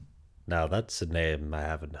Now that's a name I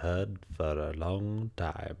haven't heard for a long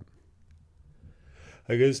time.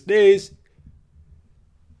 I can sneeze.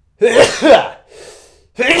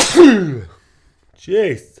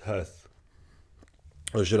 Jesus.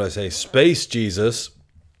 Or should I say Space Jesus?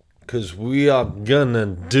 Because we are gonna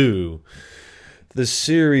do the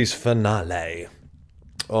series finale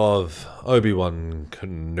of Obi Wan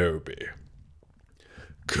Kenobi.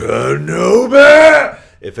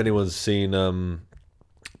 If anyone's seen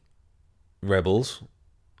Rebels,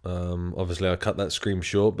 obviously I cut that scream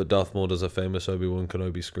short, but Darth Maul does a famous Obi Wan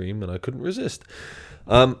Kenobi scream, and I couldn't resist.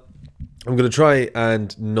 I'm going to try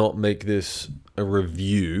and not make this a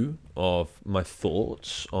review of my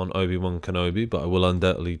thoughts on Obi Wan Kenobi, but I will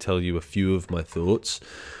undoubtedly tell you a few of my thoughts.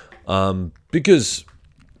 Because,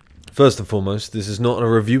 first and foremost, this is not a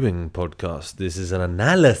reviewing podcast. This is an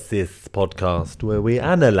analysis podcast where we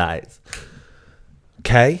analyze.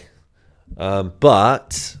 Okay?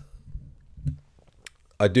 But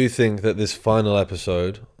I do think that this final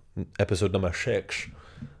episode number 6,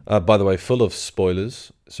 by the way, full of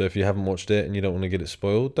spoilers. So if you haven't watched it and you don't want to get it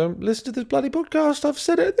spoiled, don't listen to this bloody podcast. I've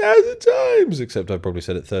said it 1,000 times. Except I've probably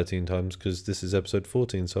said it 13 times because this is episode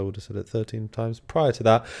 14, so I would have said it 13 times prior to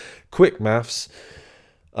that. Quick maths.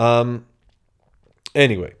 Anyway,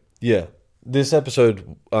 yeah. This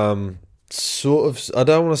episode, sort of... I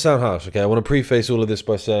don't want to sound harsh, okay? I want to preface all of this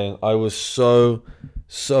by saying I was so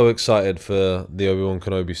excited for the Obi Wan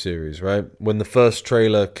Kenobi series, right? When the first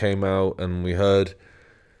trailer came out and we heard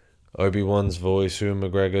Obi-Wan's voice, Ewan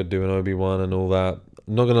McGregor doing Obi-Wan and all that,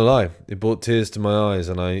 I'm not going to lie, it brought tears to my eyes,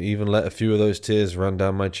 and I even let a few of those tears run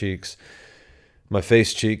down my cheeks. My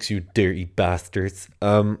face cheeks, you dirty bastards.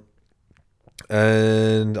 And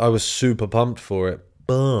I was super pumped for it,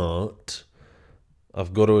 but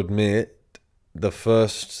I've got to admit, the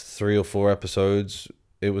first 3 or 4 episodes,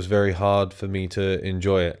 it was very hard for me to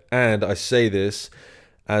enjoy it. And I say this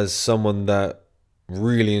as someone that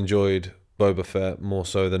really enjoyed Boba Fett more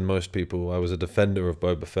so than most people. I was a defender of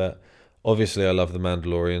Boba Fett. Obviously, I love The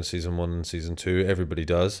Mandalorian Season 1 and Season 2. Everybody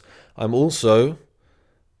does. I'm also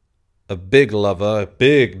a big lover, a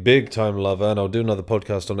big time lover, and I'll do another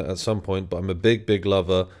podcast on it at some point, but I'm a big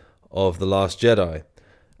lover of The Last Jedi.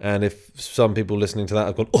 And if some people listening to that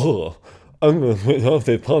have gone, oh, I'm going to switch off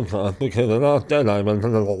the podcast because The Last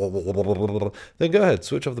Jedi, then go ahead,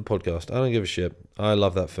 switch off the podcast. I don't give a shit. I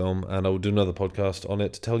love that film, and I will do another podcast on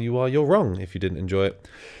it to tell you why you're wrong if you didn't enjoy it.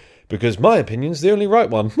 Because my opinion's the only right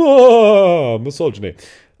one. Misogyny.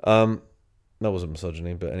 That wasn't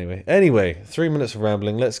misogyny, but anyway. Anyway, 3 minutes of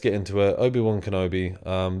rambling. Let's get into it. Obi Wan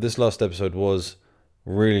Kenobi. This last episode was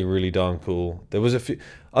really darn cool. There was a few...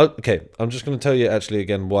 Okay, I'm just going to tell you actually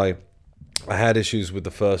again why I had issues with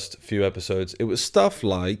the first few episodes. It was stuff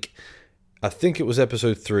like, I think it was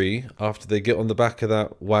episode 3, after they get on the back of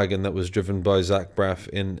that wagon that was driven by Zach Braff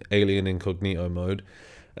in Alien Incognito mode,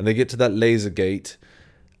 and they get to that laser gate,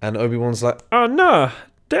 and Obi-Wan's like, oh no,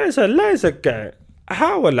 there's a laser gate.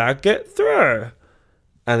 How will I get through?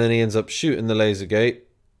 And then he ends up shooting the laser gate,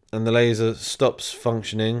 and the laser stops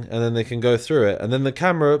functioning, and then they can go through it. And then the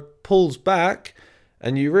camera pulls back,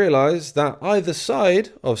 and you realise that either side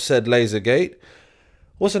of said laser gate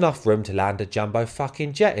was enough room to land a jumbo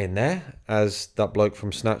fucking jet in there, as that bloke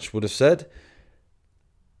from Snatch would have said.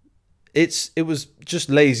 It was just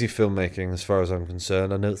lazy filmmaking as far as I'm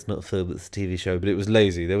concerned. I know it's not a film, it's a TV show, but it was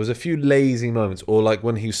lazy. There was a few lazy moments, or like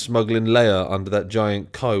when he's smuggling Leia under that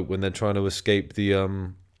giant coat when they're trying to escape the, I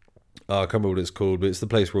can't remember what it's called, but it's the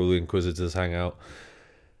place where all the inquisitors hang out.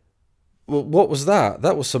 Well, what was that?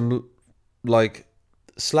 That was some, like,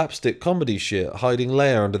 slapstick comedy shit, hiding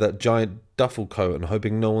Leia under that giant duffel coat and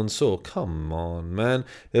hoping no one saw. Come on, man.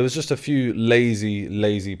 There was just a few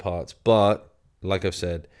lazy parts, but like I've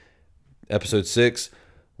said, episode 6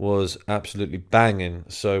 was absolutely banging.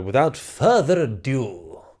 So without further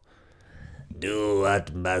ado, do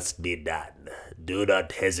what must be done. Do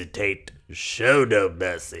not hesitate. Show no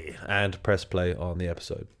mercy. And press play on the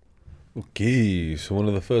episode. Okay, so one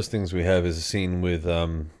of the first things we have is a scene with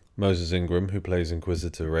Moses Ingram, who plays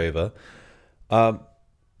Inquisitor Reva.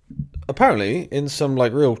 Apparently, in some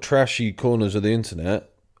like real trashy corners of the internet,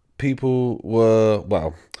 people were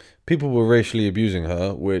racially abusing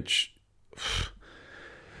her, which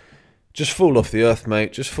just fall off the earth,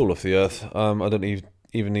 mate. Just fall off the earth. I don't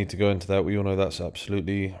even need to go into that. We all know that's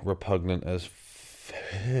absolutely repugnant as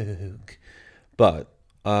fuck. But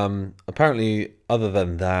apparently, other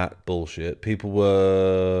than that bullshit, people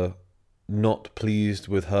were not pleased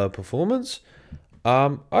with her performance.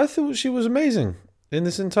 I thought she was amazing in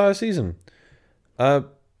this entire season. I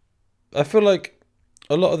feel like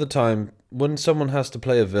a lot of the time when someone has to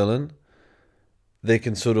play a villain, they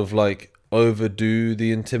can sort of like overdo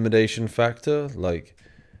the intimidation factor, like,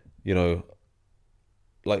 you know,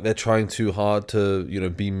 like they're trying too hard to,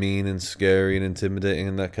 be mean and scary and intimidating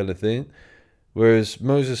and that kind of thing. Whereas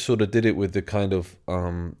Moses sort of did it with the kind of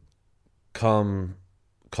calm,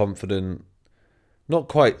 confident, not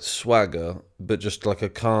quite swagger, but just like a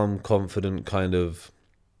calm, confident kind of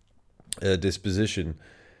disposition.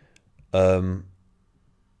 Um,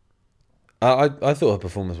 I thought her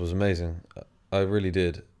performance was amazing. I really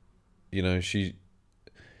did. She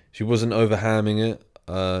wasn't overhamming it.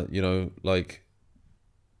 Like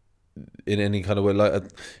in any kind of way. Like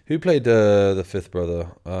who played the fifth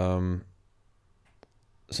brother?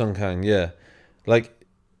 Sung Kang. Yeah, like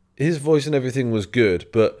his voice and everything was good,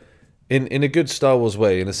 but in a good Star Wars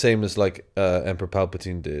way, in the same as like Emperor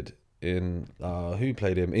Palpatine did in who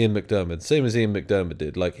played him? Ian McDiarmid. Same as Ian McDiarmid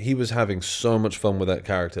did. Like he was having so much fun with that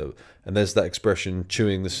character, and there's that expression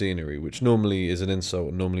 "chewing the scenery," which normally is an insult.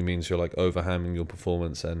 It normally means you're like overhamming your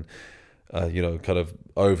performance and kind of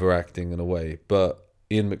overacting in a way. But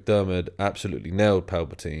Ian McDiarmid absolutely nailed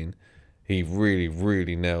Palpatine. He really,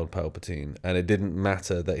 really nailed Palpatine, and it didn't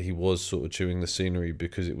matter that he was sort of chewing the scenery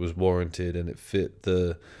because it was warranted and it fit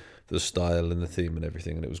the style and the theme and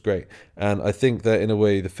everything, and it was great. And I think that in a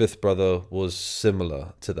way, the fifth brother was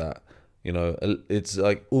similar to that. It's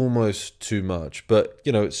like almost too much, but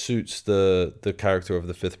it suits the character of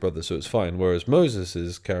the fifth brother, so it's fine. Whereas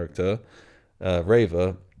Moses's character,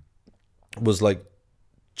 Reva, was like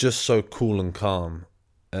just so cool and calm,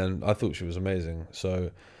 and I thought she was amazing.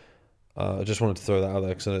 So I just wanted to throw that out there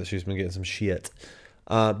because I know that she's been getting some shit.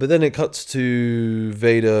 But then it cuts to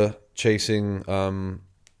Vader chasing.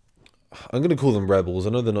 I'm going to call them rebels. I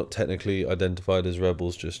know they're not technically identified as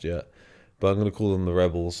rebels just yet, but I'm going to call them the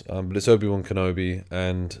rebels. But it's Obi Wan Kenobi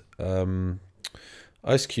and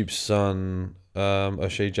Ice Cube's son,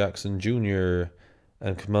 O'Shea Jackson Jr.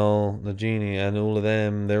 and Kamal Najini and all of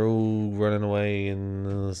them. They're all running away in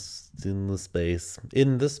the space.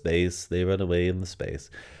 In the space, they run away in the space.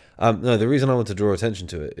 No, the reason I want to draw attention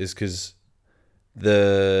to it is because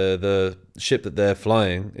the ship that they're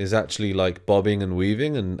flying is actually like bobbing and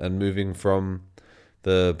weaving and moving from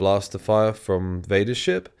the blaster fire from Vader's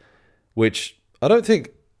ship, which I don't think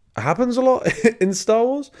happens a lot in Star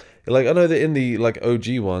Wars. Like I know that in the like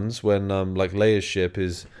OG ones, when like Leia's ship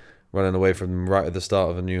is running away from them right at the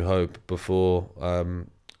start of A New Hope before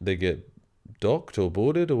they get docked or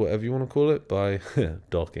boarded or whatever you want to call it by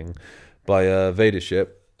docking by Vader's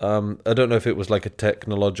ship. I don't know if it was like a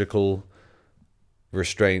technological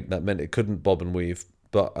restraint that meant it couldn't bob and weave,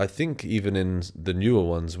 but I think even in the newer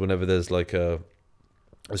ones, whenever there's like a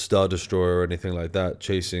Star Destroyer or anything like that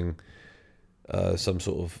chasing some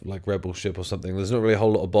sort of like rebel ship or something, there's not really a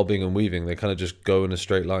whole lot of bobbing and weaving. They kind of just go in a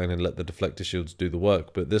straight line and let the deflector shields do the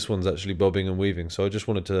work, but this one's actually bobbing and weaving. So I just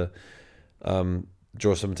wanted to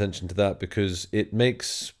draw some attention to that because it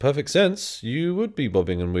makes perfect sense. You would be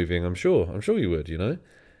bobbing and weaving, I'm sure you would. If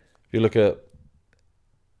you look at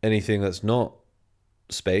anything that's not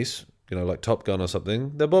space, like Top Gun or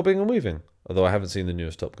something, they're bobbing and weaving. Although I haven't seen the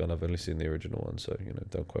newest Top Gun, I've only seen the original one, so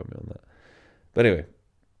don't quote me on that. But anyway,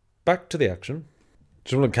 back to the action.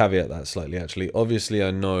 Just want to caveat that slightly, actually. Obviously,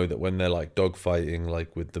 I know that when they're like dogfighting,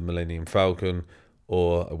 like with the Millennium Falcon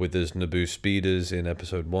or with those Naboo speeders in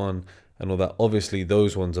Episode 1 and all that, obviously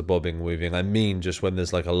those ones are bobbing and weaving. I mean, just when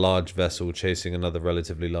there's like a large vessel chasing another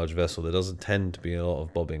relatively large vessel, there doesn't tend to be a lot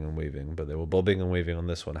of bobbing and weaving, but they were bobbing and weaving on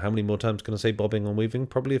this one. How many more times can I say bobbing and weaving?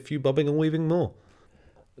 Probably a few bobbing and weaving more.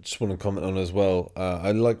 I just want to comment on as well.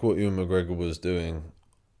 I like what Ewan McGregor was doing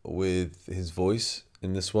with his voice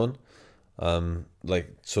in this one.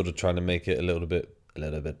 Like sort of trying to make it a little bit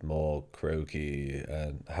more croaky,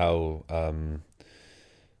 and how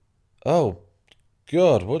oh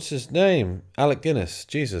God, what's his name? Alec Guinness.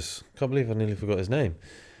 Jesus, can't believe I nearly forgot his name.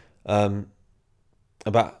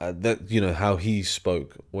 About that, how he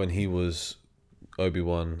spoke when he was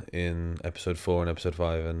Obi-Wan in Episode 4 and Episode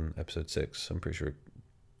 5 and Episode 6. I'm pretty sure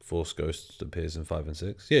Force Ghost appears in 5 and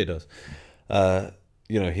 6. Yeah, he does.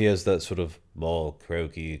 He has that sort of more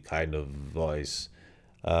croaky kind of voice.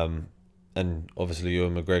 And obviously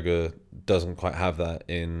Ewan McGregor doesn't quite have that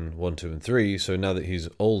in 1, 2, and 3. So now that he's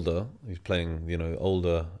older, he's playing,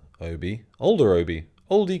 older Oldie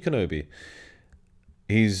Kenobi.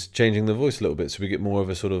 He's changing the voice a little bit, so we get more of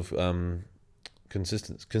a sort of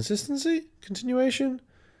consistency, continuation.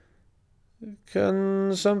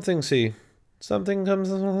 Something comes.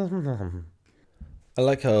 I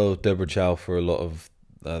like how Deborah Chow, for a lot of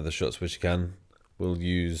the shots which she can, will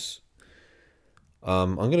use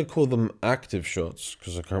I'm going to call them active shots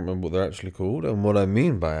because I can't remember what they're actually called. And what I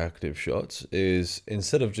mean by active shots is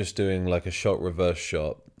instead of just doing like a shot reverse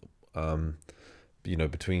shot,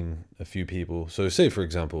 between a few people. So say, for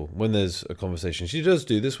example, when there's a conversation, she does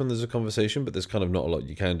do this when there's a conversation, but there's kind of not a lot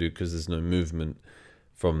you can do because there's no movement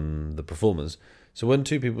from the performers. So when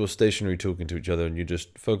two people are stationary talking to each other and you're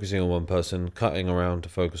just focusing on one person, cutting around to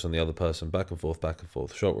focus on the other person, back and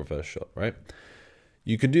forth, shot, reverse shot, right?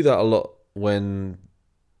 You can do that a lot when,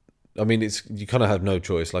 you kind of have no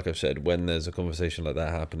choice, like I've said, when there's a conversation like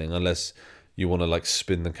that happening, unless you want to like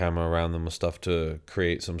spin the camera around them or stuff to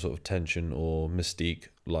create some sort of tension or mystique,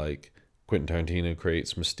 like Quentin Tarantino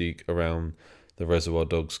creates mystique around the Reservoir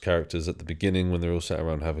Dogs characters at the beginning when they're all sat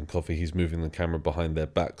around having coffee. He's moving the camera behind their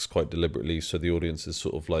backs quite deliberately, so the audience is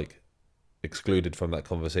sort of like excluded from that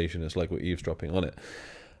conversation. It's like we're eavesdropping on it.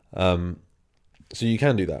 So you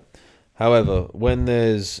can do that. However, when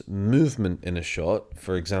there's movement in a shot,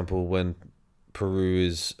 for example, when Peru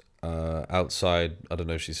is outside, I don't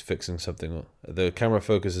know, she's fixing something, the camera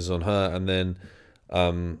focuses on her, and then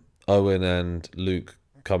Owen and Luke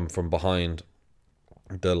come from behind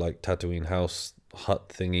the like Tatooine house hut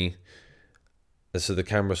thingy. So the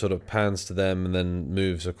camera sort of pans to them and then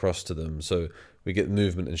moves across to them. So we get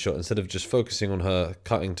movement in shot. Instead of just focusing on her,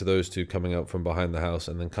 cutting to those two coming out from behind the house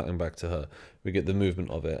and then cutting back to her, we get the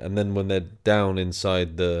movement of it. And then when they're down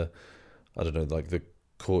inside the, I don't know, like the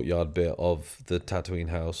courtyard bit of the Tatooine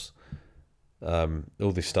house,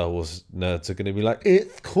 all these Star Wars nerds are going to be like,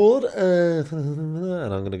 it's called and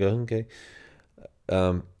I'm going to go, okay.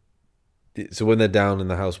 So when they're down in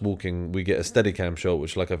the house walking, we get a Steadicam shot,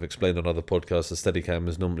 which, like I've explained on other podcasts, a Steadicam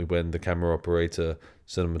is normally when the camera operator,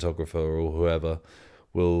 cinematographer, or whoever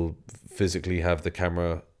will physically have the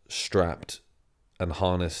camera strapped and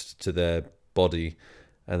harnessed to their body,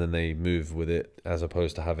 and then they move with it, as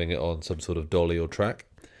opposed to having it on some sort of dolly or track.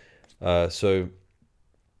 So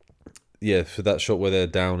for that shot where they're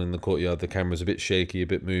down in the courtyard, the camera's a bit shaky, a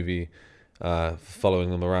bit movie,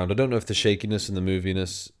 following them around. I don't know if the shakiness and the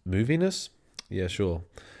moviness? Yeah, sure.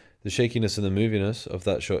 The shakiness and the moviness of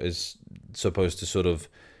that shot is supposed to sort of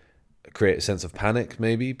create a sense of panic,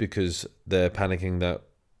 maybe, because they're panicking that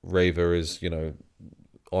Reva is,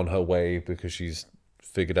 on her way because she's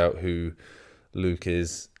figured out who Luke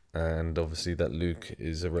is, and obviously that Luke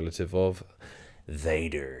is a relative of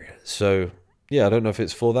Vader. So, I don't know if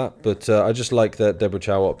it's for that, but I just like that Deborah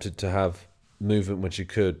Chow opted to have movement when she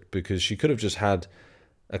could, because she could have just had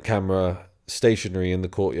a camera stationary in the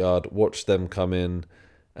courtyard, watched them come in,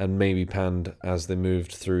 and maybe panned as they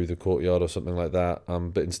moved through the courtyard or something like that.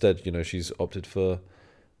 But instead, she's opted for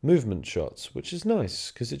movement shots, which is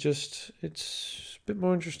nice because it's a bit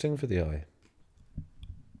more interesting for the eye.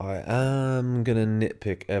 I am gonna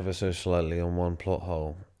nitpick ever so slightly on one plot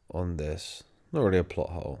hole on this. Not really a plot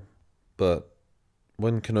hole, but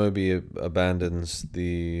when Kenobi abandons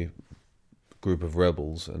the group of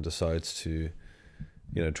rebels and decides to,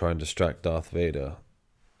 try and distract Darth Vader,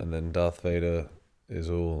 and then Darth Vader is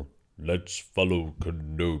all, let's follow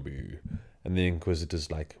Kenobi, and the Inquisitor's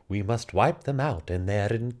like, we must wipe them out in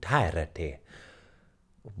their entirety.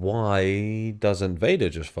 Why doesn't Vader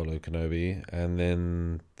just follow Kenobi, and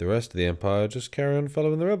then the rest of the Empire just carry on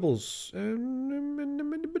following the rebels? Do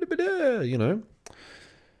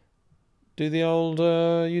the old,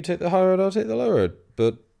 you take the high road, I'll take the low road.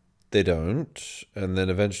 But they don't, and then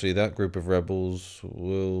eventually that group of rebels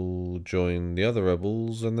will join the other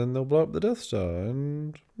rebels, and then they'll blow up the Death Star,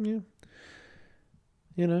 and it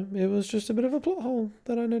was just a bit of a plot hole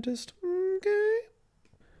that I noticed. Okay.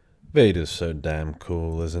 Vader's so damn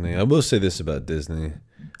cool, isn't he? I will say this about Disney.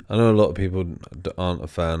 I know a lot of people aren't a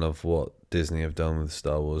fan of what Disney have done with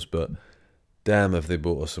Star Wars, but damn if they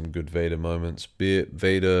brought us some good Vader moments. Be it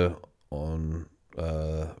Vader on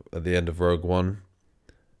at the end of Rogue One,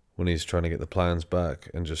 when he's trying to get the plans back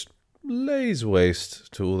and just lays waste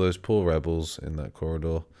to all those poor rebels in that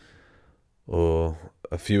corridor, or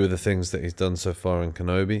a few of the things that he's done so far in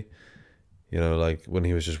Kenobi. Like when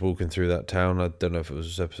he was just walking through that town, I don't know if it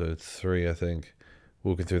was episode 3, I think,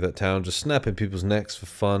 walking through that town, just snapping people's necks for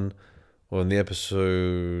fun, or in the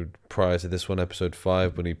episode prior to this one, episode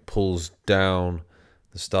 5, when he pulls down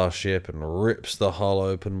the starship and rips the hull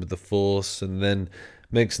open with the Force, and then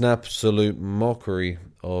makes an absolute mockery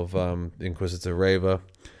of Inquisitor Reva.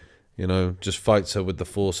 Just fights her with the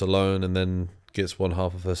Force alone, and then gets one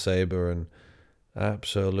half of her saber and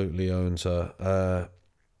absolutely owns her.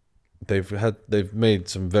 They've made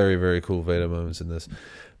some very, very cool Vader moments in this,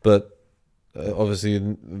 but obviously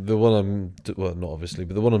the one but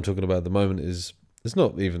the one I'm talking about at the moment it's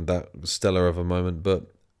not even that stellar of a moment.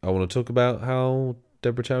 But I want to talk about how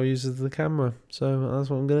Deborah Chow uses the camera. So that's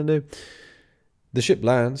what I'm going to do. The ship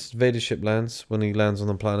lands. Vader's ship lands. When he lands on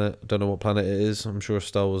the planet, I don't know what planet it is. I'm sure a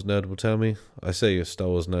Star Wars nerd will tell me. I say a Star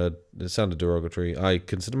Wars nerd. It sounded derogatory. I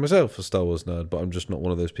consider myself a Star Wars nerd, but I'm just not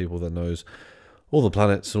one of those people that knows all the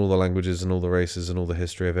planets and all the languages and all the races and all the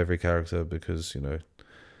history of every character because,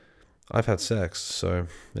 I've had sex. So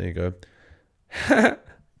there you go.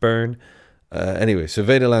 Burn. Anyway, so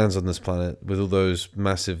Vader lands on this planet with all those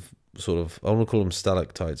massive sort of, I want to call them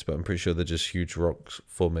stalactites, but I'm pretty sure they're just huge rock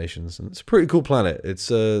formations. And it's a pretty cool planet. It's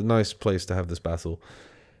a nice place to have this battle.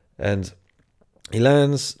 And he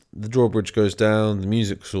lands, the drawbridge goes down, the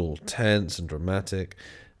music's all tense and dramatic.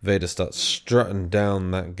 Vader starts strutting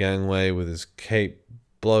down that gangway with his cape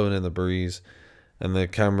blowing in the breeze. And the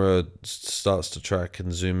camera starts to track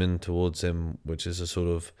and zoom in towards him, which is a sort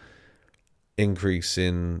of increase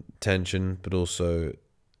in tension, but also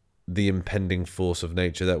the impending force of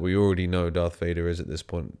nature that we already know Darth Vader is at this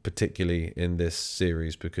point, particularly in this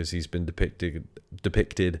series, because he's been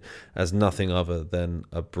depicted as nothing other than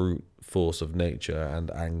a brute force of nature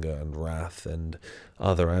and anger and wrath and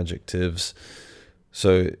other adjectives.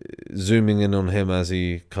 So zooming in on him as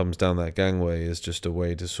he comes down that gangway is just a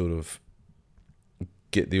way to sort of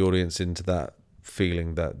get the audience into that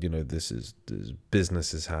feeling that, this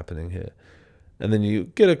business is happening here. And then you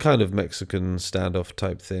get a kind of Mexican standoff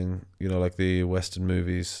type thing, like the Western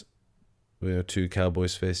movies, where two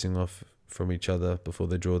cowboys facing off from each other before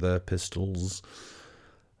they draw their pistols.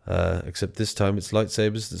 Except this time it's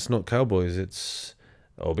lightsabers. It's not cowboys. It's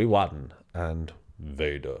Obi Wan and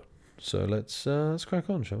Vader. So let's crack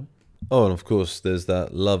on, shall we? Oh, and of course there's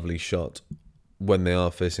that lovely shot when they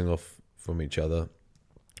are facing off from each other,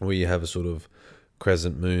 where you have a sort of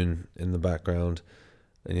crescent moon in the background.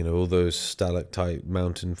 And, all those stalactite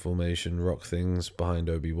mountain formation rock things behind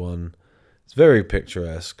Obi-Wan. It's very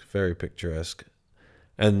picturesque, very picturesque.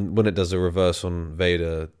 And when it does a reverse on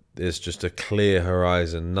Vader, it's just a clear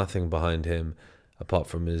horizon, nothing behind him, apart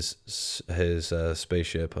from his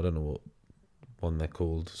spaceship. I don't know what one they're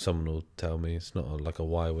called. Someone will tell me. It's not like a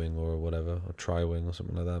Y-wing or whatever, a tri-wing or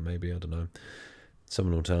something like that, maybe. I don't know.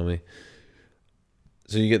 Someone will tell me.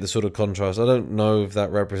 So you get the sort of contrast. I don't know if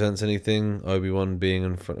that represents anything. Obi-Wan being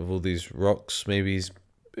in front of all these rocks. Maybe he's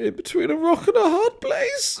in between a rock and a hard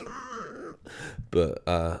place. But,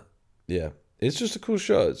 yeah. It's just a cool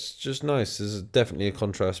shot. It's just nice. There's definitely a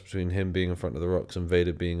contrast between him being in front of the rocks and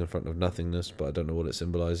Vader being in front of nothingness. But I don't know what it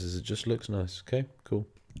symbolizes. It just looks nice. Okay, cool.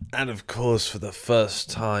 And of course, for the first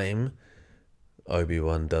time,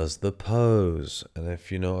 Obi-Wan does the pose. And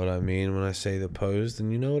if you know what I mean when I say the pose,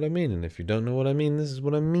 then you know what I mean. And if you don't know what I mean, this is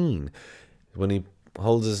what I mean. When he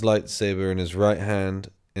holds his lightsaber in his right hand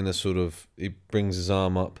in a sort of, he brings his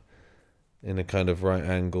arm up in a kind of right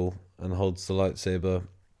angle and holds the lightsaber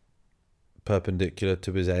perpendicular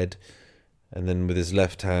to his head, and then with his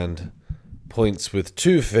left hand points with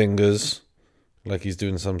two fingers like he's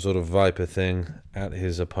doing some sort of viper thing at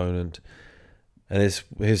his opponent. And it's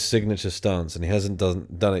his signature stance, and he hasn't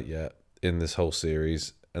done it yet in this whole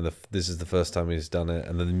series. And this is the first time he's done it.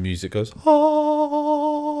 And then the music goes,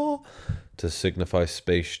 ah, to signify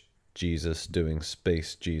Space Jesus doing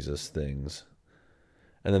Space Jesus things.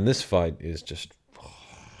 And then this fight is just,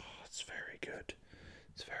 it's very good.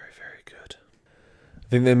 It's very, very good. I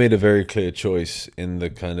think they made a very clear choice in the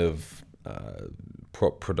kind of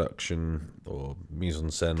prop production or mise en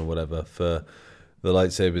scène or whatever for the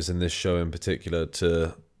lightsabers in this show in particular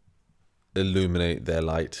to illuminate their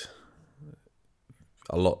light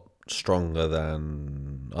a lot stronger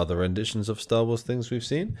than other renditions of Star Wars things we've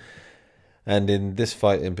seen. And in this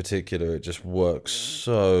fight in particular, it just works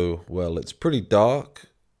so well. It's pretty dark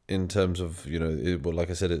in terms of, well, like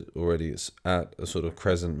I said it already, it's at a sort of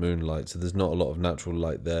crescent moonlight, so there's not a lot of natural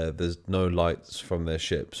light there. There's no lights from their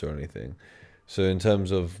ships or anything. So in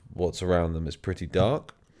terms of what's around them, it's pretty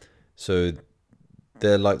dark. So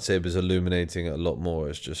their lightsabers illuminating it a lot more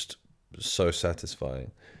is just so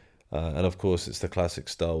satisfying. And of course, it's the classic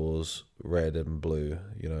Star Wars red and blue,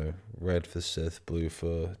 red for Sith, blue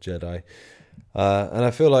for Jedi. And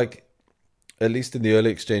I feel like, at least in the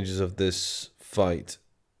early exchanges of this fight,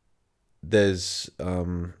 there's...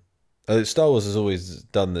 Star Wars has always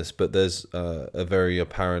done this, but there's a very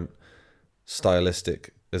apparent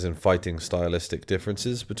stylistic, as in fighting stylistic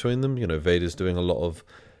differences between them. Vader's doing a lot of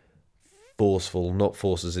forceful, not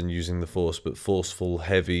forces in using the force, but forceful,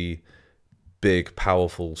 heavy, big,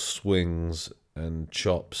 powerful swings and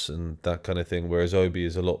chops and that kind of thing, whereas Obi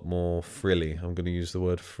is a lot more frilly. I'm going to use the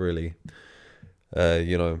word frilly.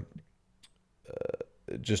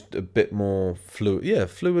 just a bit more fluid. Yeah,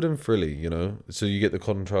 fluid and frilly, you know. So you get the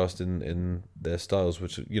contrast in their styles,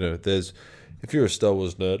 which, you know, there's, if you're a Star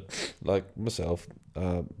Wars nerd like myself,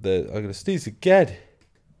 I'm gonna sneeze again.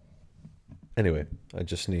 Anyway, I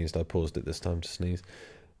just sneezed. I paused it this time to sneeze.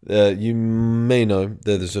 You may know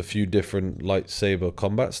that there's a few different lightsaber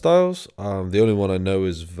combat styles. The only one I know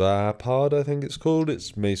is Vapad, I think it's called.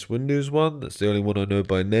 It's Mace Windu's one. That's the only one I know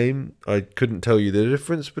by name. I couldn't tell you the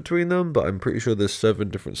difference between them, but I'm pretty sure there's 7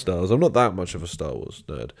 different styles. I'm not that much of a Star Wars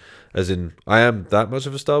nerd. As in, I am that much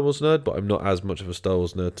of a Star Wars nerd, but I'm not as much of a Star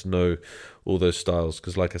Wars nerd to know all those styles.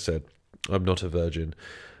 Because like I said, I'm not a virgin.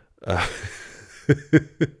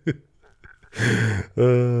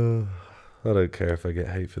 I don't care if I get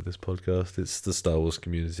hate for this podcast. It's the Star Wars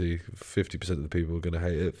community. 50% of the people are going to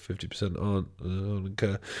hate it. 50% aren't. I don't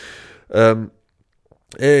care.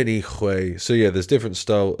 Anyway, so yeah, there's different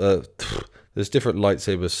there's different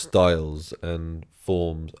lightsaber styles and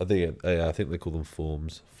forms. I think they call them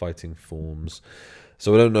forms, fighting forms.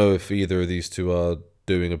 So I don't know if either of these two are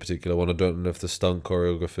doing a particular one. I don't know if the stunt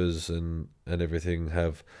choreographers and everything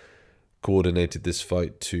have coordinated this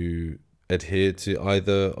fight to adhere to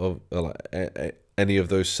either of any of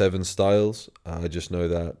those 7 styles. I just know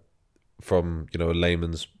that from, you know, a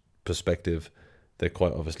layman's perspective, they're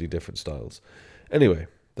quite obviously different styles. Anyway,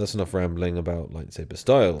 that's enough rambling about lightsaber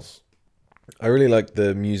styles. I really like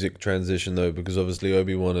the music transition though, because obviously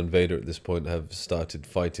Obi-Wan and Vader at this point have started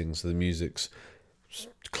fighting, so the music's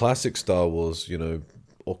classic Star Wars, you know,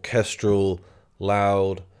 orchestral,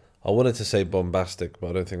 loud. I wanted to say bombastic,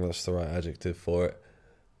 but I don't think that's the right adjective for it.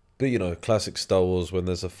 But, you know, classic Star Wars, when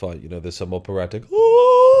there's a fight, you know, there's some operatic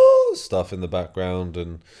stuff in the background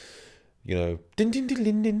and, you know, din, din, din,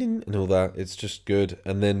 din, din, din, and all that. It's just good.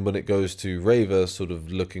 And then when it goes to Reva, sort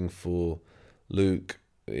of looking for Luke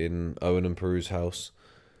in Owen and Peru's house,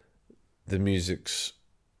 the music's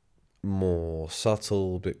more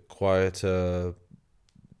subtle, a bit quieter.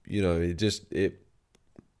 You know, it's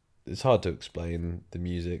hard to explain the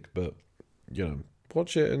music, but, you know,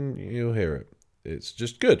 watch it and you'll hear it. It's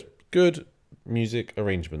just good. Good music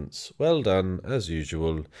arrangements. Well done, as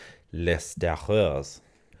usual. Les Dacheurs.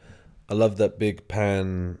 I love that big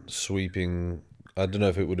pan sweeping. I don't know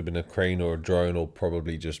if it would have been a crane or a drone or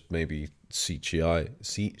probably just maybe CGI.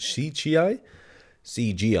 CGI.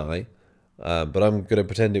 But I'm going to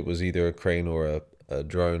pretend it was either a crane or a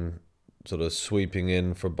drone sort of sweeping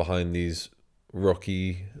in from behind these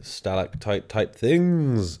rocky stalactite type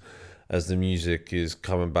things, as the music is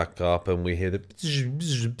coming back up and we hear the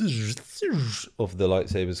of the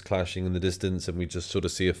lightsabers clashing in the distance, and we just sort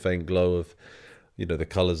of see a faint glow of, you know, the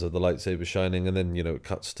colours of the lightsaber shining, and then, you know, it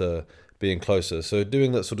cuts to being closer. So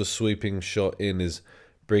doing that sort of sweeping shot in is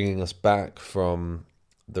bringing us back from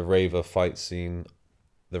the Reva fight scene,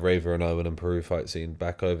 the Reva and Owen and Peru fight scene,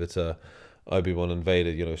 back over to Obi-Wan and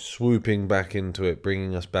Vader, you know, swooping back into it,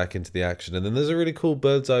 bringing us back into the action. And then there's a really cool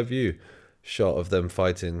bird's eye view shot of them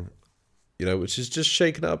fighting, you know, which is just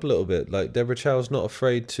shaking it up a little bit. Like, Deborah Chow's not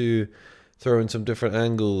afraid to throw in some different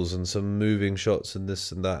angles and some moving shots and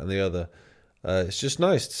this and that and the other. It's just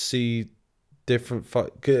nice to see different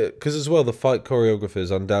fight, because as well, the fight choreographers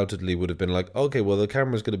undoubtedly would have been like, okay, well, the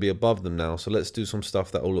camera's going to be above them now, so let's do some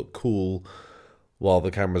stuff that will look cool while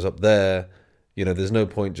the camera's up there. You know, there's no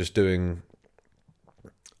point just doing,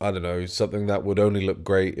 I don't know, something that would only look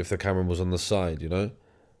great if the camera was on the side, you know?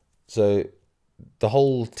 So the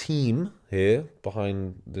whole team here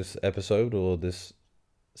behind this episode or this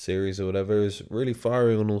series or whatever is really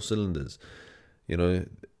firing on all cylinders. You know,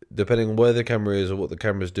 depending on where the camera is or what the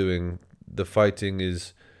camera's doing, the fighting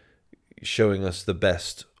is showing us the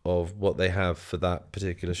best of what they have for that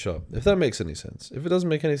particular shot. If that makes any sense. If it doesn't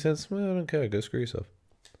make any sense, well, I don't care. Go screw yourself.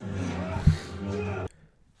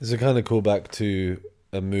 It's a kind of callback to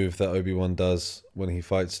a move that Obi-Wan does when he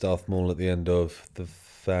fights Darth Maul at the end of the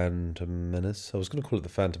Phantom Menace. I was going to call it the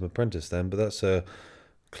Phantom Apprentice then, but that's a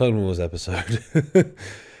Clone Wars episode.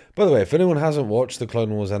 By the way, if anyone hasn't watched the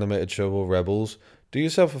Clone Wars animated show or Rebels, do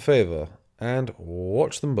yourself a favour and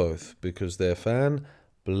watch them both, because they're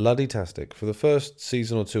fan-bloody-tastic. For the first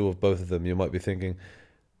season or two of both of them, you might be thinking,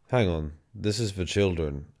 hang on, this is for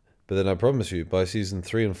children. But then I promise you, by season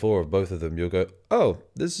 3 and 4 of both of them, you'll go, oh,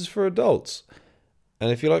 this is for adults. And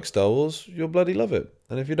if you like Star Wars, you'll bloody love it.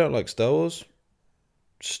 And if you don't like Star Wars,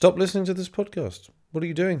 stop listening to this podcast. What are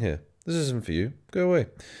you doing here? This isn't for you. Go away.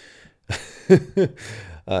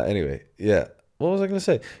 Anyway, yeah. What was I going to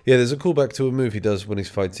say? Yeah, there's a callback to a move he does when he's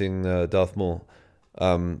fighting Darth Maul,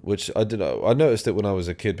 which I don't know. I noticed it when I was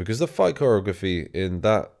a kid, because the fight choreography in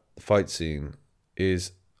that fight scene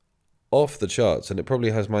is off the charts, and it probably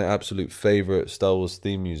has my absolute favourite Star Wars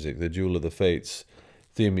theme music, the Duel of the Fates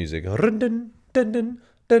theme music. Dun, dun, dun, dun,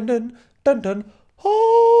 dun, dun, dun, dun.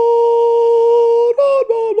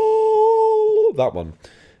 That one.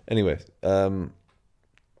 Anyway,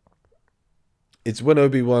 it's when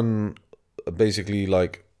Obi-Wan basically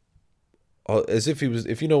like, as if he was,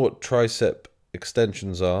 if you know what tricep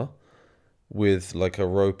extensions are, with like a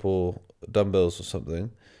rope or dumbbells or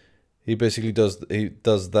something, he basically does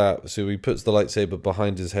that. So he puts the lightsaber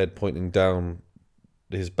behind his head, pointing down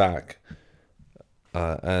his back,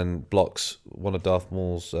 and blocks one of Darth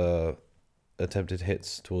Maul's attempted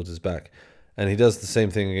hits towards his back. And he does the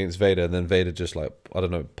same thing against Vader, and then Vader just, like, I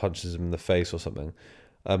don't know, punches him in the face or something.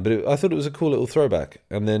 But I thought it was a cool little throwback.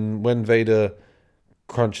 And then when Vader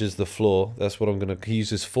crunches the floor, that's what I'm going to... He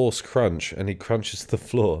uses Force Crunch, and he crunches the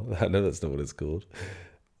floor. I know that's not what it's called.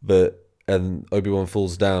 And Obi-Wan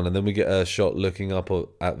falls down, and then we get a shot looking up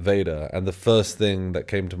at Vader. And the first thing that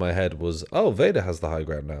came to my head was, oh, Vader has the high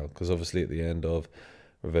ground now. Because obviously at the end of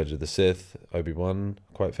Revenge of the Sith, Obi-Wan,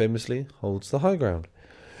 quite famously, holds the high ground.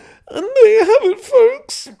 And there you have it,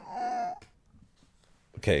 folks.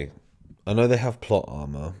 Okay, I know they have plot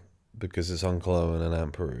armor because it's Uncle Owen and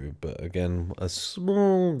Aunt Peru, but again, a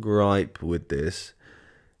small gripe with this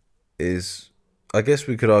is, I guess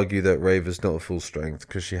we could argue that Raver's not at full strength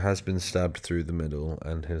because she has been stabbed through the middle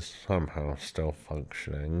and is somehow still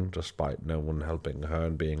functioning despite no one helping her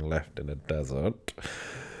and being left in a desert.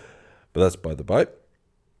 But that's by the by.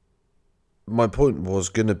 My point was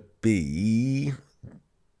going to be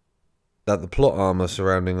that the plot armor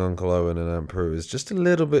surrounding Uncle Owen and Aunt Peru is just a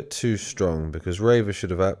little bit too strong, because Raver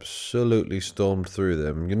should have absolutely stormed through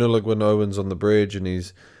them. You know, like when Owen's on the bridge and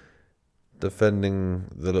he's defending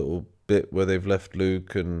the little bit where they've left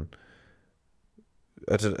Luke, and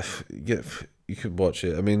I don't know, yeah, you could watch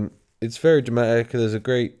it. I mean, it's very dramatic. There's a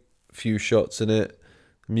great few shots in it.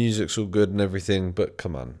 The music's all good and everything, but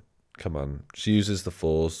come on. She uses the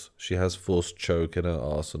Force. She has Force choke in her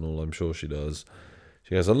arsenal. I'm sure she does.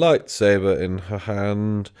 She has a lightsaber in her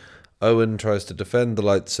hand. Owen tries to defend the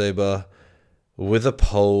lightsaber with a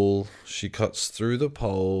pole. She cuts through the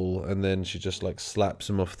pole, and then she just like slaps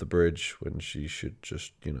him off the bridge when she should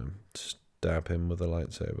just, stab him with a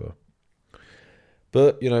lightsaber.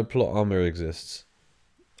 But, plot armor exists.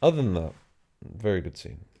 Other than that, very good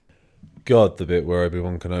scene. God, the bit where Obi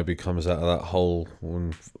Wan Kenobi comes out of that hole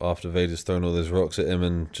after Vader's thrown all those rocks at him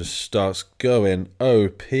and just starts going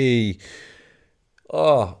OP.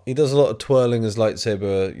 Oh, he does a lot of twirling his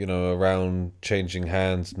lightsaber, around, changing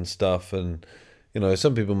hands and stuff. And,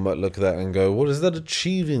 some people might look at that and go, what is that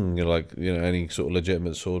achieving? Any sort of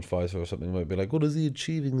legitimate sword fighter or something might be like, what is he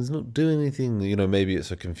achieving? He's not doing anything. Maybe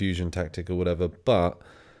it's a confusion tactic or whatever. But,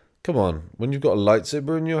 come on, when you've got a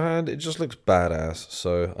lightsaber in your hand, it just looks badass.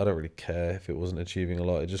 So I don't really care if it wasn't achieving a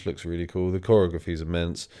lot. It just looks really cool. The choreography is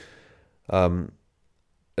immense.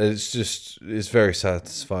 It's very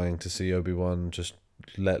satisfying to see Obi-Wan just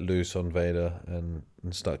let loose on Vader and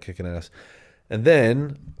start kicking ass. And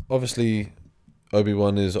then, obviously,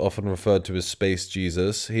 Obi-Wan is often referred to as Space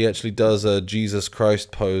Jesus. He actually does a Jesus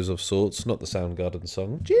Christ pose of sorts, not the Soundgarden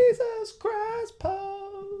song. Jesus Christ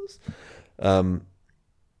pose.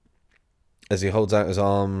 As he holds out his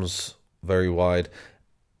arms very wide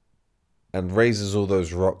and raises all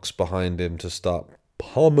those rocks behind him to start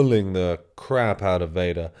pummeling the crap out of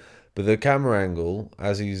Vader. But the camera angle,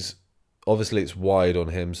 as he's... Obviously, it's wide on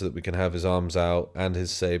him so that we can have his arms out and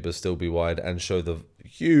his saber still be wide and show the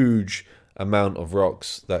huge amount of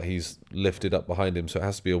rocks that he's lifted up behind him. So it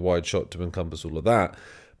has to be a wide shot to encompass all of that.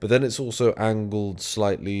 But then it's also angled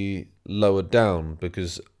slightly lower down,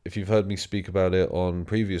 because if you've heard me speak about it on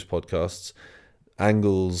previous podcasts,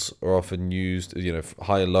 angles are often used,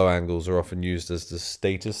 high and low angles are often used as the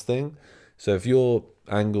status thing. So if you're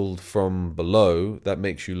angled from below, that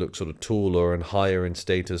makes you look sort of taller and higher in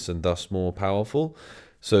status and thus more powerful.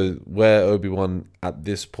 So where Obi-Wan at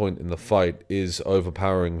this point in the fight is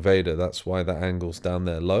overpowering Vader, that's why that angle's down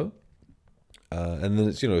there low. And then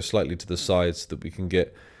it's, slightly to the side so that we can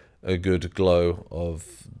get a good glow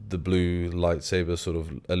of the blue lightsaber sort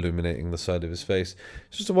of illuminating the side of his face.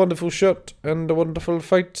 It's just a wonderful shot and a wonderful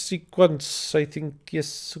fight sequence, I think.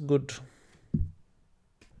 Yes, good.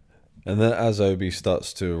 And then as Obi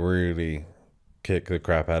starts to really kick the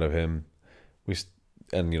crap out of him,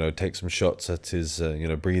 take some shots at his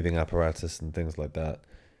breathing apparatus and things like that,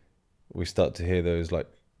 we start to hear those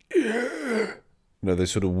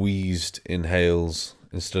those sort of wheezed inhales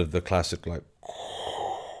instead of the classic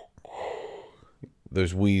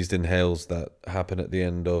those wheezed inhales that happen at the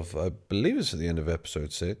end of, I believe it's at the end of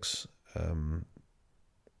episode 6.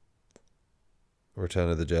 Return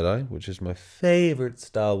of the Jedi, which is my favorite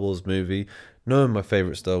Star Wars movie. No, my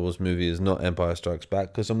favorite Star Wars movie is not Empire Strikes Back,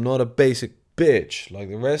 because I'm not a basic bitch like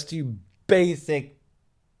the rest of you basic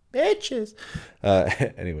bitches.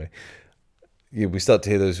 Anyway, yeah, we start to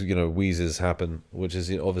hear those, wheezes happen, which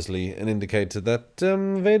is obviously an indicator that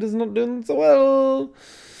Vader's not doing so well.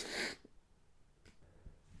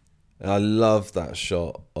 I love that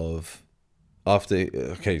shot of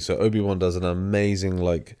so Obi-Wan does an amazing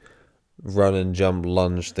run and jump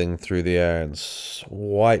lunge thing through the air and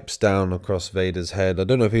swipes down across Vader's head. I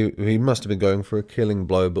don't know if he must have been going for a killing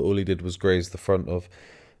blow, but all he did was graze the front of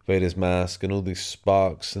Vader's mask, and all these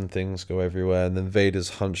sparks and things go everywhere. And then Vader's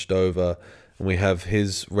hunched over, and we have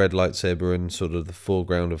his red lightsaber in sort of the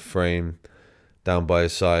foreground of frame down by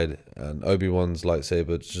his side, and Obi-Wan's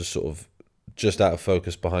lightsaber just out of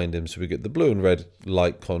focus behind him, so we get the blue and red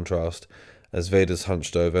light contrast as Vader's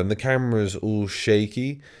hunched over, and the camera is all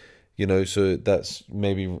shaky, so that's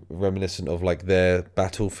maybe reminiscent of their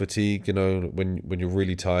battle fatigue, when you're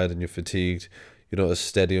really tired and you're fatigued, you're not as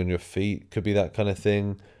steady on your feet. Could be that kind of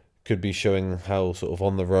thing. Could be showing how sort of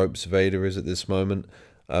on the ropes Vader is at this moment.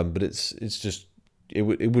 But it's just, it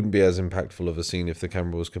wouldn't be as impactful of a scene if the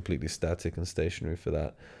camera was completely static and stationary for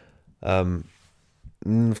that. And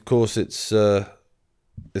of course, it's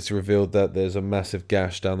revealed that there's a massive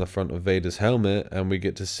gash down the front of Vader's helmet, and we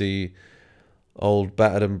get to see old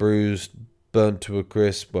battered and bruised,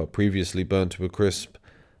 previously burnt to a crisp,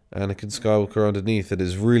 Anakin Skywalker underneath. It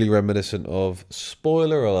is really reminiscent of,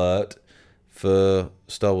 spoiler alert for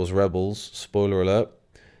Star Wars Rebels, spoiler alert,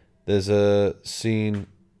 there's a scene,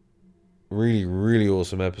 really, really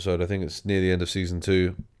awesome episode, I think it's near the end of season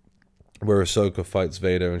 2, where Ahsoka fights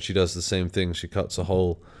Vader, and she does the same thing. She cuts a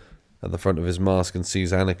hole at the front of his mask and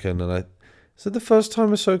sees Anakin, and is it the first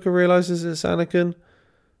time Ahsoka realizes it's Anakin?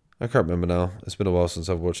 I can't remember now. It's been a while since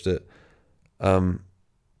I've watched it. Maybe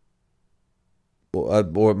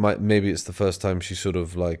it's the first time she sort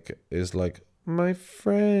of is my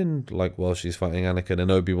friend, while she's fighting Anakin,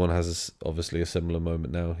 and Obi-Wan has obviously a similar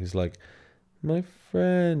moment now. He's like, my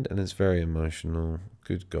friend, and it's very emotional.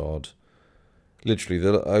 Good God. Literally,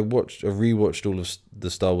 I rewatched all of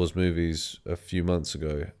the Star Wars movies a few months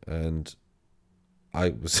ago, and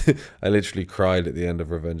I literally cried at the end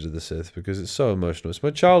of Revenge of the Sith because it's so emotional. It's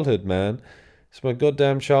my childhood, man. It's my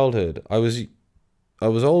goddamn childhood. I was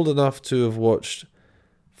old enough to have watched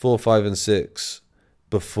 4, 5, and 6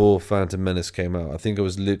 before Phantom Menace came out. I think I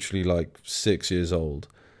was literally 6 years old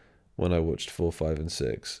when I watched 4, 5, and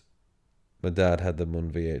 6. My dad had them on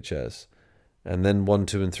VHS. And then 1,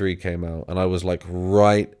 2, and 3 came out, and I was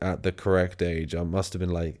right at the correct age. I must have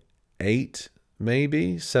been 8,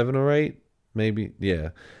 maybe 7 or 8. Maybe, yeah,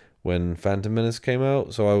 when Phantom Menace came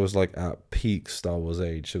out. So I was at peak Star Wars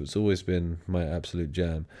age. So it's always been my absolute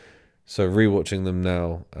jam. So rewatching them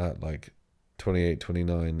now at 28,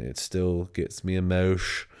 29, it still gets me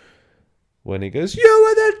emotion when he goes, "You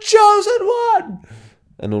were the chosen one!"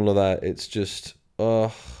 and all of that. It's just,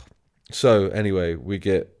 So anyway, we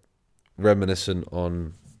get reminiscent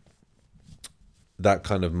on that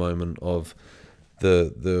kind of moment of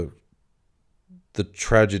the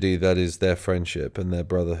tragedy that is their friendship and their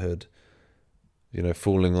brotherhood,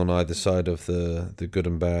 falling on either side of the good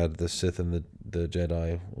and bad, the Sith and the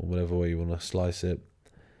Jedi, or whatever way you want to slice it,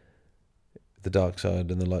 the dark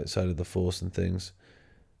side and the light side of the Force and things.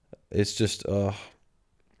 It's just,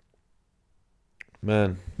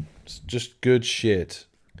 man, it's just good shit.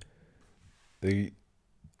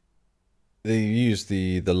 They use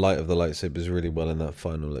the light of the lightsabers really well in that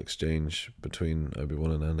final exchange between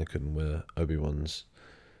Obi-Wan and Anakin, where Obi-Wan's,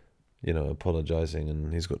 apologizing,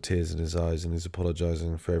 and he's got tears in his eyes, and he's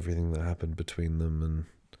apologizing for everything that happened between them and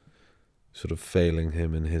sort of failing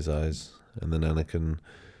him in his eyes. And then Anakin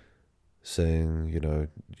saying,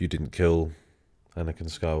 you didn't kill Anakin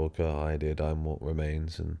Skywalker, I did, I'm what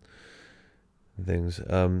remains, and things.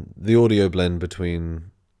 The audio blend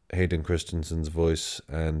between Hayden Christensen's voice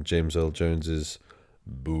and James Earl Jones's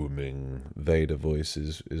booming Vader voice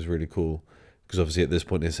is really cool, because obviously at this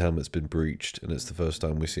point his helmet's been breached, and it's the first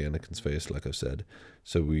time we see Anakin's face, like I've said.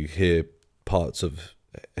 So we hear parts of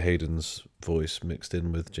Hayden's voice mixed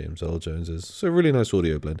in with James Earl Jones's. So really nice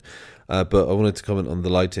audio blend. But I wanted to comment on the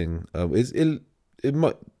lighting. It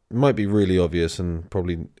might be really obvious and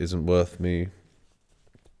probably isn't worth me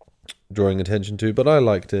drawing attention to, but I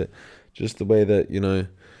liked it. Just the way that,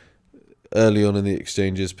 early on in the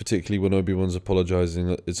exchanges, particularly when Obi-Wan's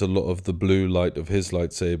apologizing, it's a lot of the blue light of his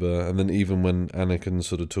lightsaber, and then even when Anakin's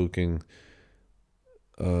sort of talking,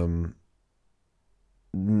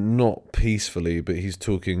 not peacefully, but he's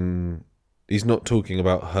not talking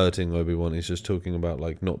about hurting Obi-Wan, he's just talking about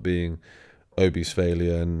not being Obi's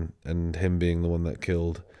failure and him being the one that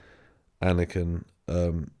killed Anakin,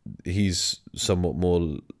 he's somewhat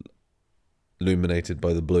more illuminated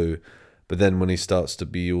by the blue. But then when he starts to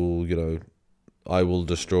be all, I will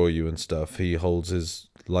destroy you and stuff, he holds his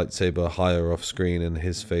lightsaber higher off screen and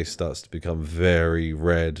his face starts to become very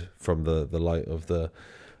red from the light of the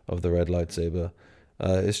red lightsaber.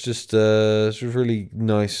 It's just really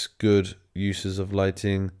nice, good uses of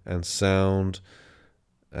lighting and sound,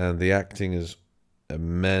 and the acting is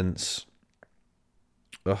immense.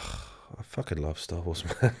 Ugh, I fucking love Star Wars,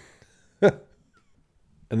 man.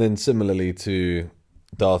 And then similarly to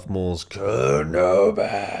Darth Maul's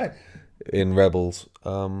Kenobi in Rebels,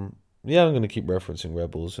 I'm going to keep referencing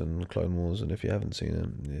Rebels and Clone Wars, and if you haven't seen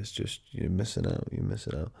them, it's just, you're missing out.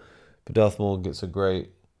 But Darth Maul gets a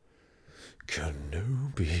great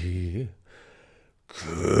Kenobi.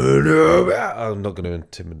 I'm not going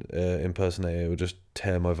to impersonate it. It will just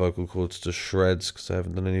tear my vocal cords to shreds because I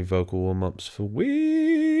haven't done any vocal warm-ups for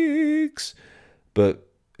weeks. But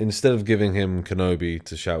instead of giving him Kenobi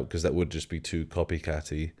to shout, because that would just be too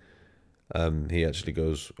copycatty, he actually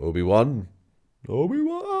goes, Obi Wan,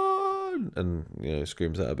 and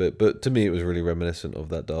screams that a bit. But to me, it was really reminiscent of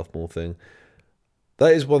that Darth Maul thing.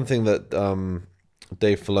 That is one thing that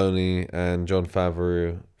Dave Filoni and Jon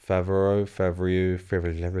Favreau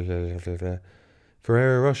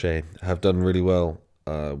Ferrero Rocher have done really well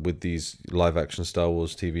with these live action Star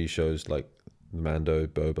Wars TV shows like Mando,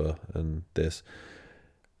 Boba, and this,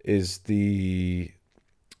 is the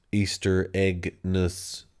Easter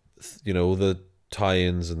eggness, all the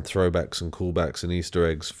tie-ins and throwbacks and callbacks and Easter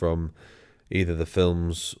eggs from either the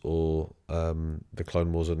films or the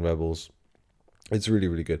Clone Wars and Rebels. It's really,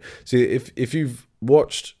 really good. See, if you've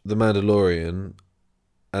watched The Mandalorian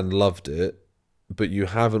and loved it, but you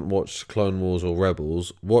haven't watched Clone Wars or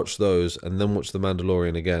Rebels, watch those and then watch The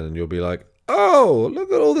Mandalorian again, and you'll be like, oh,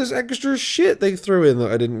 look at all this extra shit they threw in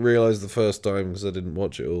that I didn't realise the first time because I didn't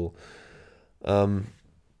watch it all. I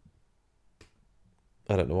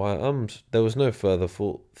don't know why I ummed. There was no further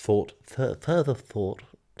thought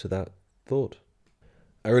to that thought.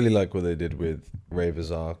 I really like what they did with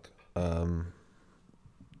Raver's arc.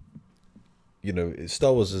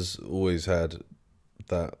 Star Wars has always had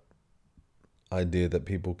that idea that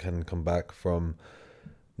people can come back from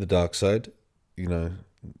the dark side.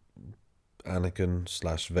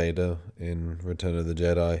 Anakin / Vader in Return of the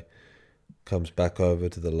Jedi comes back over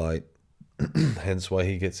to the light, hence why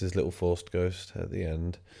he gets his little forced ghost at the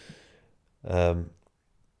end.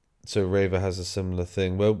 So Reva has a similar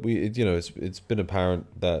thing. Well, it's been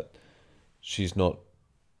apparent that she's not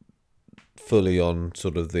fully on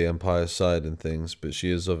sort of the Empire side and things, but she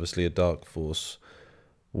is obviously a dark force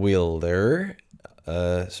wielder.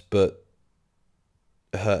 But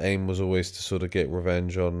her aim was always to sort of get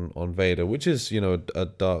revenge on Vader, which is, a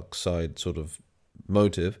dark side sort of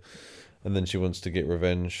motive. And then she wants to get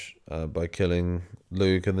revenge by killing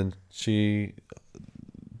Luke, and then she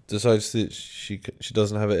decides that she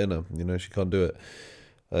doesn't have it in her. She can't do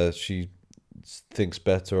it. She thinks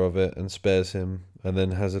better of it and spares him, and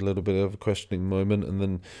then has a little bit of a questioning moment. And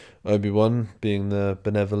then Obi-Wan, being the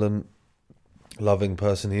benevolent, loving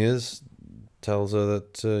person he is, tells her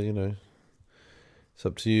that it's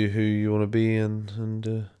up to you who you want to be,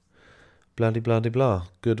 and blah blah blah,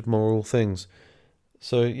 good moral things.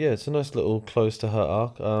 So yeah, it's a nice little close to her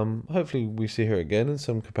arc. Hopefully we see her again in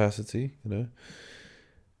some capacity,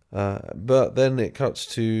 But then it cuts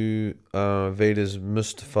to Vader's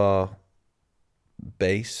Mustafar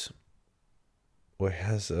base, where he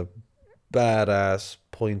has a badass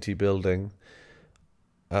pointy building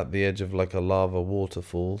at the edge of like a lava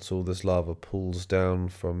waterfall. So all this lava pools down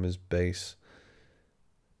from his base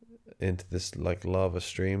into this like lava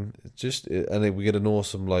stream. And then we get an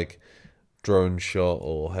awesome like drone shot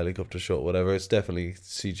or helicopter shot, whatever. It's definitely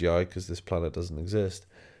CGI because this planet doesn't exist,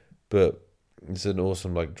 but it's an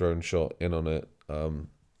awesome like drone shot in on it.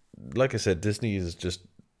 Like I said, Disney is just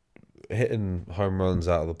hitting home runs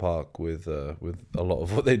out of the park with a lot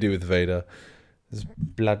of what they do with Vader. It's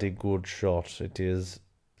bloody good shot, it is.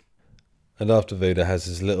 And after Vader has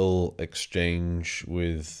his little exchange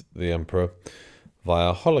with the Emperor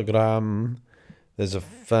via hologram, there's a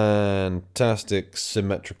fantastic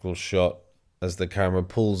symmetrical shot as the camera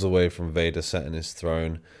pulls away from Vader sat in his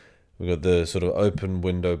throne. We've got the sort of open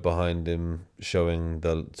window behind him showing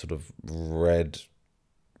the sort of red,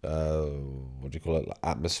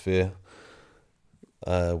 atmosphere.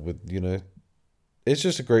 It's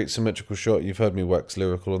just a great symmetrical shot. You've heard me wax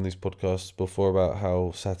lyrical on these podcasts before about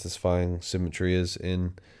how satisfying symmetry is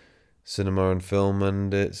in cinema and film,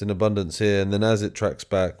 and it's in abundance here. And then as it tracks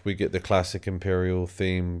back, we get the classic Imperial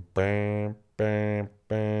theme.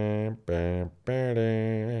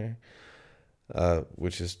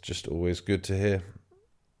 which is just always good to hear.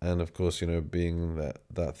 And of course, being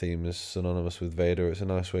that theme is synonymous with Vader, it's a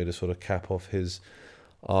nice way to sort of cap off his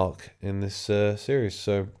arc in this series.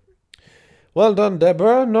 So, well done,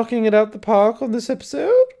 Deborah, knocking it out the park on this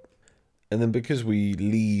episode. And then because we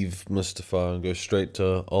leave Mustafar and go straight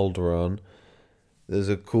to Alderaan, there's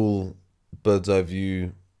a cool bird's eye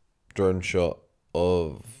view drone shot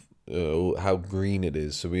of how green it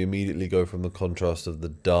is. So we immediately go from the contrast of the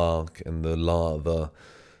dark and the lava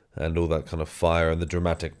and all that kind of fire and the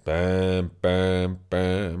dramatic bam, bam,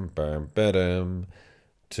 bam, bam, bam,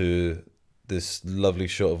 to this lovely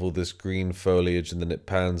shot of all this green foliage, and then it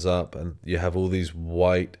pans up and you have all these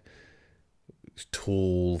white,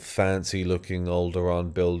 tall, fancy-looking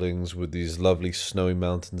Alderaan buildings with these lovely snowy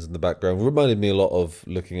mountains in the background. Reminded me a lot of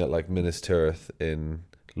looking at like Minas Tirith in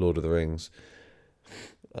Lord of the Rings.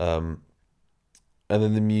 And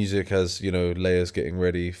then the music as, Leia's getting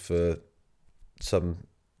ready for some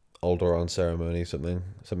Alderaan ceremony,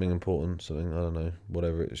 something important, I don't know,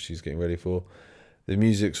 whatever it is she's getting ready for. The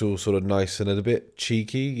music's all sort of nice and a bit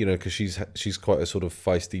cheeky, because she's quite a sort of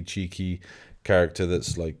feisty, cheeky character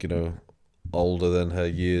that's like, older than her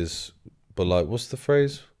years, but like, what's the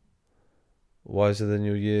phrase? Wiser than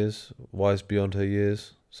your years, wise beyond her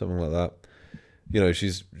years, something like that.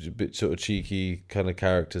 She's a bit sort of cheeky kind of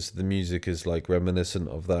character, so the music is like reminiscent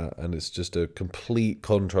of that, and it's just a complete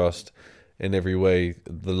contrast in every way.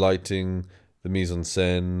 The lighting, the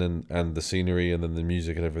mise-en-scène, and the scenery, and then the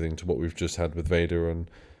music and everything to what we've just had with Vader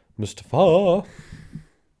and Mustafar.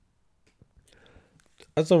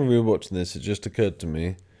 As I'm rewatching this, it just occurred to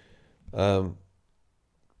me,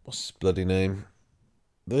 what's his bloody name?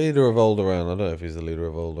 The leader of Alderaan. I don't know if he's the leader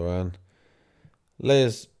of Alderaan.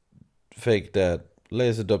 Leia's fake dad.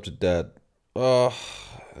 Leia's adopted dad. Oh,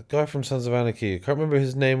 a guy from Sons of Anarchy. I can't remember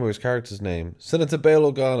his name or his character's name. Senator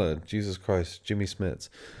Bail Organa. Jesus Christ. Jimmy Smits.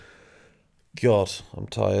 God, I'm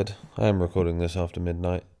tired. I am recording this after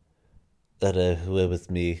midnight. I know, where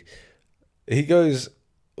with me. He goes,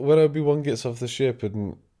 when Obi-Wan gets off the ship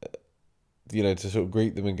and, to sort of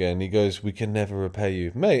greet them again, he goes, "We can never repay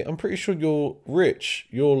you." Mate, I'm pretty sure you're rich.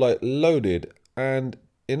 You're, like, loaded. And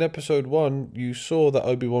in episode 1, you saw that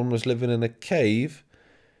Obi-Wan was living in a cave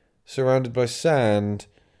surrounded by sand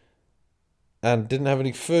and didn't have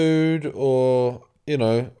any food or,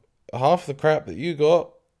 half the crap that you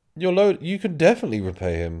got. You're loaded. You can definitely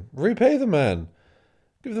repay him. Repay the man.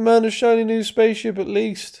 Give the man a shiny new spaceship at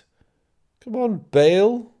least. Come on,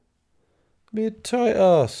 Bale. Be a tight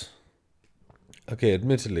ass. Okay,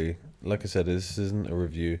 admittedly, like I said, this isn't a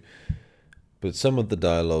review, but some of the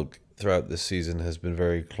dialogue throughout this season has been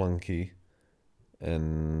very clunky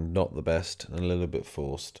and not the best and a little bit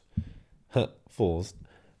forced. Forced.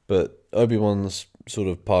 But Obi-Wan's sort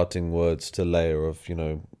of parting words to Leia of,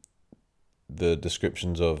 the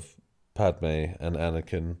descriptions of Padme and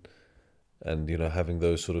Anakin and, having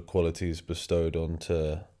those sort of qualities bestowed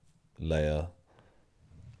onto Leia.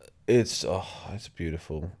 It's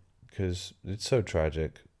beautiful because it's so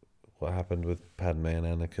tragic what happened with Padme and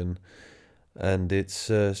Anakin. And it's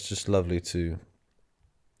just lovely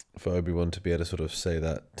for Obi-Wan to be able to sort of say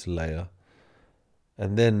that to Leia.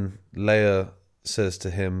 And then Leia says to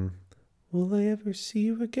him, "Will I ever see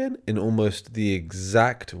you again?" in almost the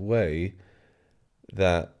exact way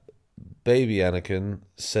that baby Anakin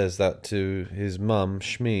says that to his mum,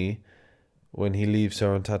 Shmi, when he leaves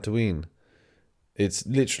her on Tatooine. It's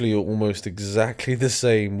literally almost exactly the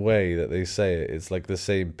same way that they say it. It's like the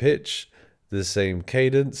same pitch, the same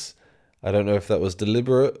cadence. I don't know if that was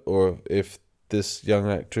deliberate or if this young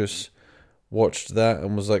actress watched that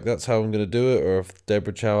and was like, that's how I'm going to do it, or if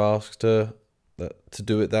Deborah Chow asked her to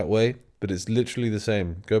do it that way. But it's literally the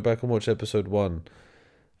same. Go back and watch episode 1.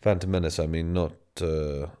 Phantom Menace, I mean, not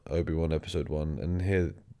Obi-Wan episode 1. And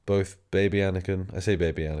here, both baby Anakin, I say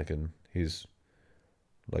baby Anakin, he's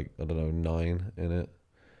like, I don't know, 9 in it.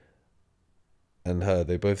 And her,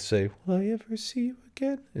 they both say, "Will I ever see you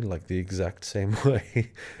again?" in like the exact same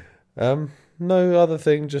way. No other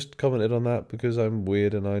thing, just commented on that because I'm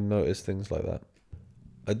weird and I notice things like that.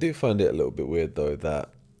 I do find it a little bit weird though that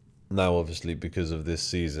now obviously because of this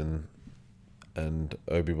season and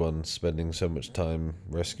Obi-Wan spending so much time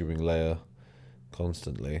rescuing Leia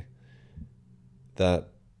constantly, that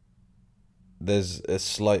there's a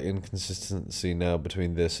slight inconsistency now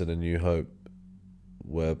between this and A New Hope,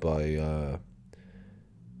 whereby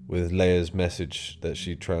with Leia's message that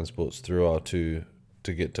she transports through R2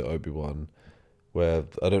 to get to Obi-Wan, where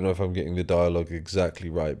I don't know if I'm getting the dialogue exactly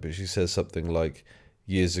right, but she says something like,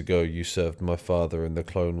 "Years ago you served my father in the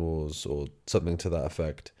Clone Wars," or something to that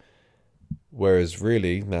effect. Whereas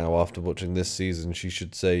really, now after watching this season, she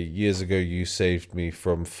should say, "Years ago you saved me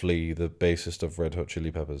from Flea, the bassist of Red Hot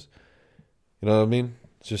Chili Peppers." You know what I mean?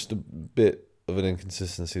 It's just a bit of an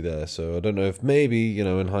inconsistency there. So I don't know if maybe,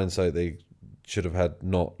 in hindsight, they should have had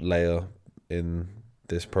not Leia in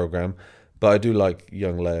this program. But I do like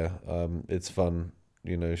young Leia. It's fun.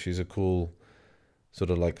 She's a cool, sort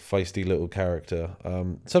of like feisty little character.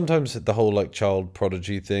 Sometimes the whole like child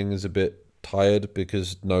prodigy thing is a bit tired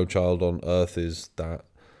because no child on Earth is that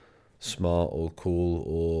smart or cool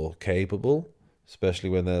or capable, especially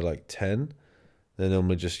when they're like 10. They're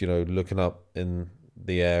normally just, looking up in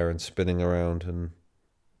the air and spinning around and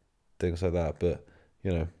things like that. But,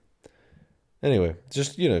 anyway,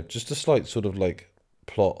 just a slight sort of like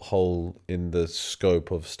plot hole in the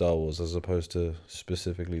scope of Star Wars as opposed to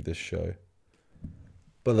specifically this show.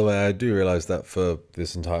 By the way, I do realize that for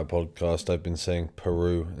this entire podcast, I've been saying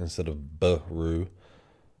Peru instead of Baru.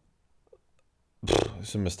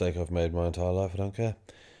 It's a mistake I've made my entire life. I don't care.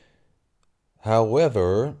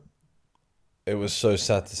 However, it was so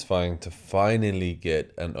satisfying to finally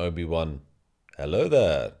get an Obi Wan "Hello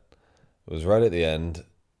there." It was right at the end,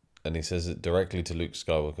 and he says it directly to Luke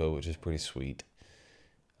Skywalker, which is pretty sweet.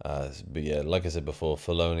 But yeah, like I said before,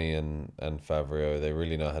 Filoni and Favreau, they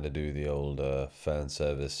really know how to do the old fan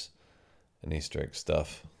service and Easter egg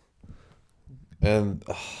stuff. And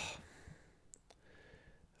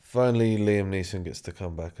finally, Liam Neeson gets to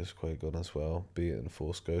come back as Qui-Gon as well, be it in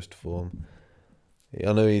Force Ghost form.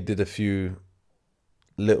 I know he did a few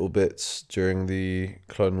little bits during the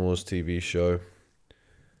Clone Wars TV show,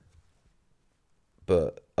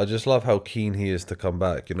 but I just love how keen he is to come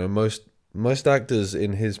back. Most actors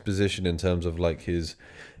in his position in terms of like his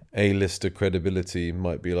A-lister credibility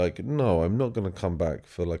might be like, no, I'm not going to come back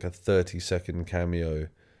for like a 30-second cameo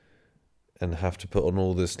and have to put on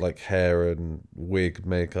all this like hair and wig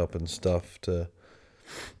makeup and stuff to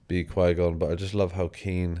be Qui-Gon. But I just love how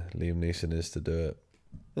keen Liam Neeson is to do it.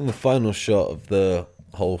 And the final shot of the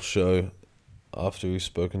whole show, after we've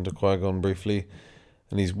spoken to Qui-Gon briefly,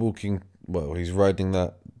 and he's riding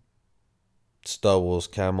that Star Wars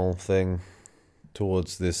camel thing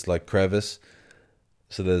towards this like crevice.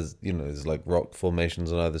 So there's like rock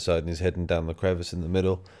formations on either side, and he's heading down the crevice in the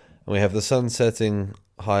middle. And we have the sun setting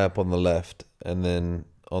high up on the left, and then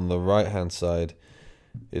on the right hand side,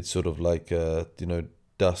 it's sort of like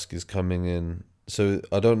dusk is coming in. So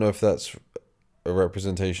I don't know if that's a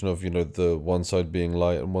representation of the one side being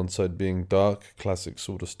light and one side being dark, classic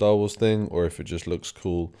sort of Star Wars thing, or if it just looks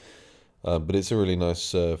cool. But it's a really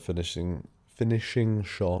nice finishing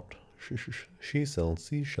shot. She sells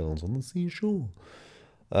seashells on the seashore.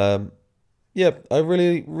 Yeah, I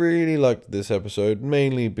really, really liked this episode,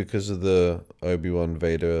 mainly because of the Obi-Wan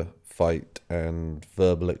Vader fight and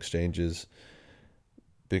verbal exchanges,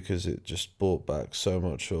 because it just brought back so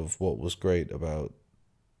much of what was great about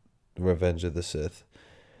Revenge of the Sith.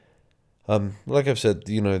 Like I've said,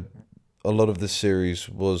 a lot of this series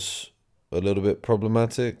was a little bit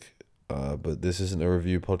problematic. But this isn't a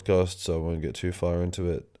review podcast, so I won't get too far into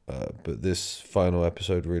it. But this final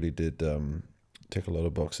episode really did tick a lot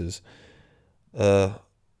of boxes. I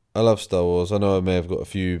love Star Wars. I know I may have got a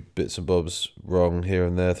few bits and bobs wrong here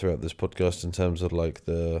and there throughout this podcast in terms of like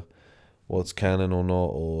the what's canon or not,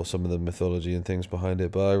 or some of the mythology and things behind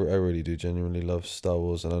it. But I really do genuinely love Star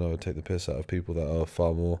Wars, and I know I take the piss out of people that are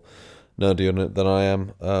far more nerdy on it than I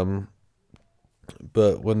am.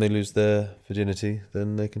 But when they lose their virginity,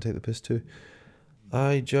 then they can take the piss too.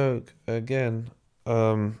 I joke again.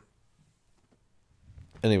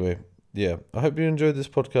 Anyway, yeah. I hope you enjoyed this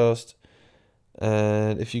podcast.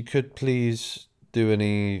 And if you could please do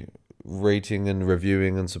any rating and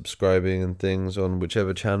reviewing and subscribing and things on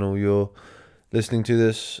whichever channel you're listening to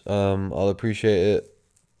this, I'll appreciate it.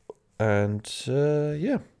 And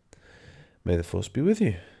yeah. May the Force be with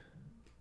you.